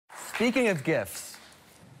Speaking of gifts,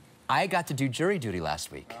 I got to do jury duty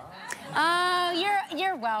last week. Oh,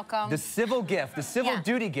 you're welcome. The civil gift, the civil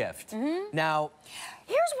duty gift. Now,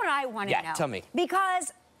 here's what I want to know. Yeah, tell me.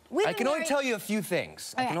 Because I can only tell you a few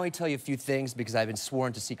things. Okay. I can only tell you a few things because I've been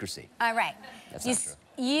sworn to secrecy. All right. That's not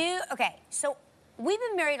true. Okay, so we've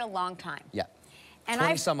been married a long time. Yeah. And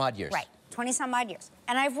 20-some-odd years. Right, 20-some-odd years.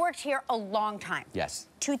 And I've worked here a long time. Yes.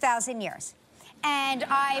 2,000 years. And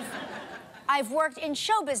I've worked in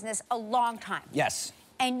show business a long time. Yes.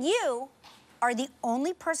 And you are the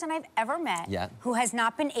only person I've ever met who has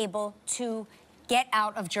not been able to get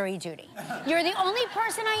out of jury duty. You're the only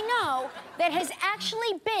person I know that has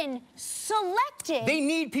actually been selected. They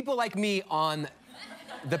need people like me on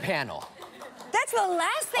the panel. That's the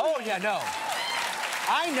last thing. Oh, yeah, no.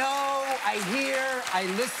 I know, I hear, I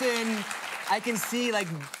listen, I can see, like,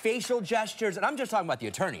 facial gestures, and I'm just talking about the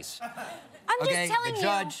attorneys. I'm just telling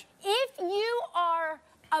you, if you are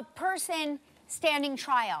a person standing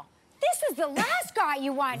trial, this is the last guy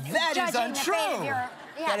you want. That is untrue.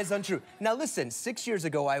 That is untrue. Now listen, 6 years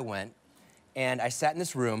ago I went, and I sat in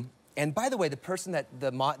this room, and by the way, the person that,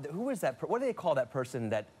 who is that, what do they call that person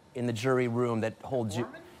that, in the jury room that holds you?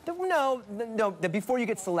 No, before you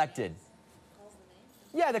get selected.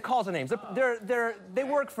 Yeah, that calls the names. They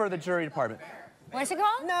work for the jury department. What's it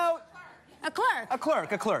called? No. A clerk. A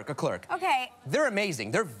clerk. Okay. They're amazing.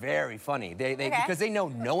 They're very funny. Because they know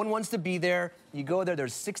no one wants to be there. You go there,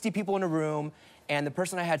 there's 60 people in a room, and the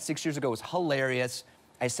person I had 6 years ago was hilarious.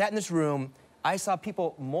 I sat in this room. I saw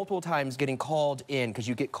people multiple times getting called in, because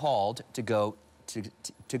you get called to go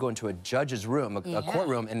into a judge's room, a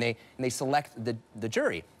courtroom, and they select the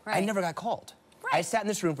jury. Right. I never got called. Right. I sat in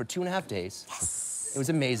this room for 2.5 days. Yes. It was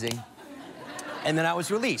amazing. And then I was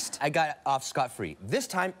released. I got off scot-free. This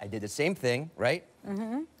time, I did the same thing, right?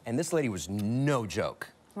 And this lady was no joke.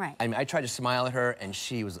 Right. I mean, I tried to smile at her, and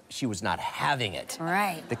she was not having it.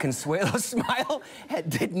 Right. The Consuelos smile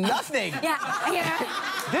did nothing.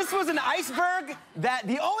 This was an iceberg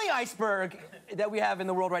the only iceberg that we have in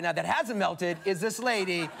the world right now that hasn't melted is this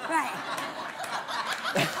lady. Right.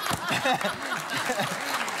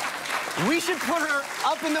 We should put her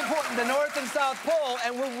up in the North and South Pole,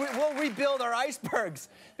 and we'll rebuild our icebergs.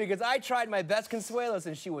 Because I tried my best Consuelos,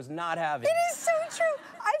 and she was not having it. It is so true.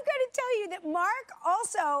 I've got to tell you that Mark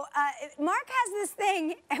also, Mark has this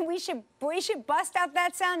thing, and we should bust out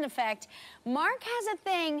that sound effect. Mark has a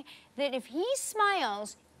thing that if he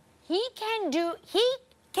smiles, he can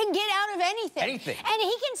get out of anything. Anything. And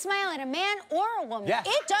he can smile at a man or a woman. Yeah.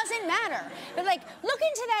 It doesn't matter. But, like, look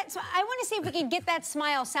into that. I want to see if we can get that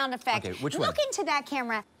smile sound effect. Okay, which one? Look into that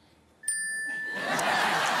camera.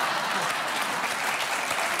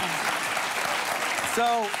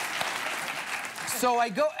 So I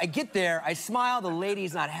get there, I smile, the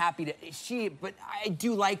lady's not happy but I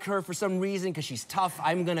do like her for some reason, because she's tough,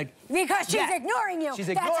 Because she's ignoring you. She's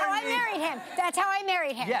ignoring That's how I married him. That's how I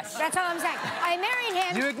married him. Yes. That's all I'm saying. I married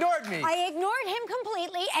him. You ignored me. I ignored him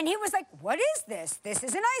completely, and he was like, what is this? This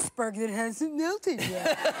is an iceberg that hasn't melted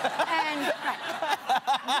yet. And...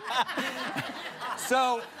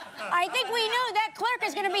 So... I think we know that clerk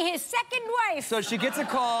is going to be his second wife. So she gets a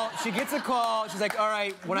call. She's like, all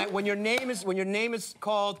right, when your name is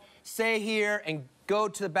called, say here and go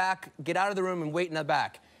to the back, get out of the room and wait in the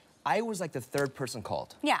back. I was like the third person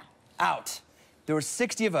called. Yeah. Out. There were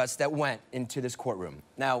 60 of us that went into this courtroom.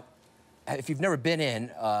 Now, if you've never been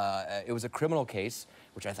in, it was a criminal case,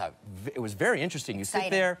 which I thought it was very interesting. You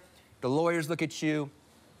sit there, the lawyers look at you,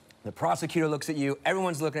 the prosecutor looks at you,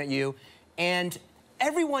 everyone's looking at you, and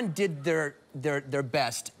everyone did their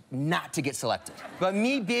best not to get selected. But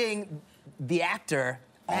me being the actor,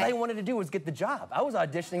 all I wanted to do was get the job. I was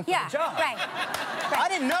auditioning for the job. Right. I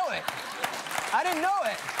didn't know it.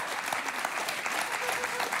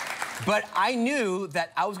 But I knew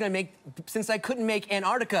that I was gonna make, since I couldn't make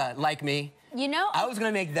Antarctica like me, I was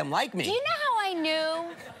gonna make them like me. Do you know how I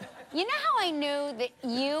knew? You know how I knew that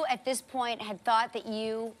you, at this point, had thought that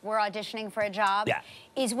you were auditioning for a job? Yeah.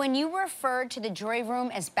 Is when you referred to the jury room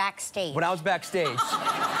as backstage. When I was backstage.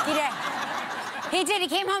 He did. He did. He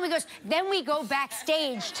came home, he goes, then we go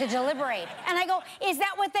backstage to deliberate. And I go, is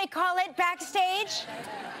that what they call it, backstage?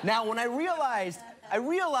 Now, when I realized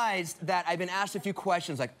that I've been asked a few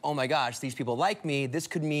questions like, oh my gosh, these people like me, this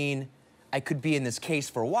could mean I could be in this case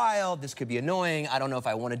for a while, this could be annoying, I don't know if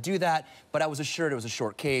I want to do that, but I was assured it was a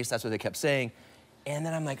short case, that's what they kept saying. And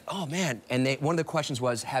then I'm like, oh man, and one of the questions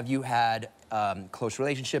was, have you had close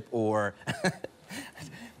relationship, or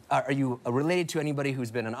are you related to anybody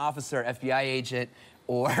who's been an officer, FBI agent,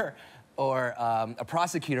 or a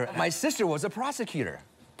prosecutor? My sister was a prosecutor.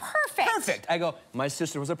 Perfect. Perfect. I go, my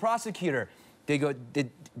sister was a prosecutor. they go,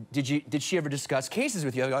 did she ever discuss cases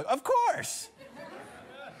with you? I go, of course.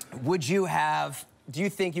 Would you have, do you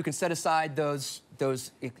think you can set aside those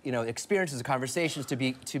you know, experiences and conversations to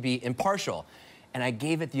be impartial? And I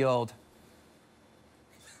gave it the old,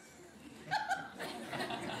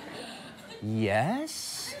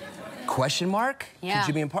 yes? Question mark? Yeah. Could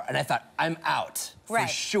you be impartial? And I thought, I'm out, for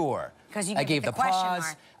sure. Because you I gave the question pause.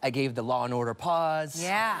 mark. I gave the Law and Order pause.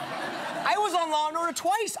 Yeah. I was on Law and Order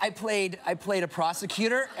twice. I played a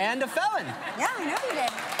prosecutor and a felon. Yeah, I know you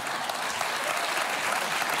did.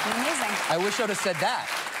 Amazing. I wish I would have said that.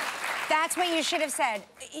 That's what you should have said.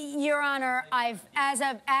 Your Honor, as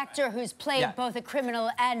an actor who's played both a criminal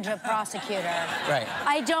and a prosecutor,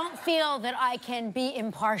 I don't feel that I can be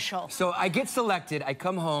impartial. So I get selected, I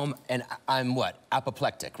come home, and I'm what?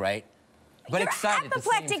 Apoplectic, right? But You're excited at the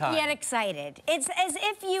same apoplectic time. yet excited. It's as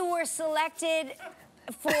if you were selected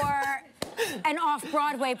for an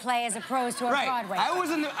off-Broadway play as opposed to a Broadway play. I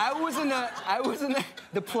was in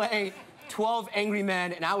the play 12 Angry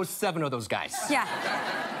Men, and I was 7 of those guys. Yeah.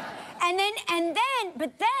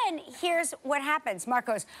 But then, here's what happens. Mark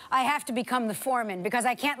goes, I have to become the foreman because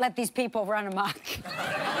I can't let these people run amok. And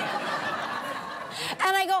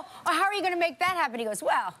I go, well, how are you going to make that happen? He goes,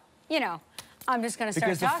 well, you know, I'm just going to start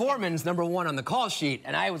talking. Because the foreman's #1 on the call sheet,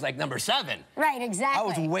 and I was like #7. Right, exactly. I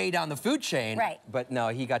was way down the food chain. Right. But no,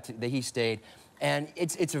 he stayed. And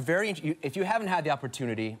it's a very, if you haven't had the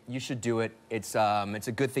opportunity, you should do it. It's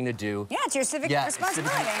a good thing to do. Yeah, it's your civic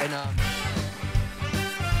responsibility.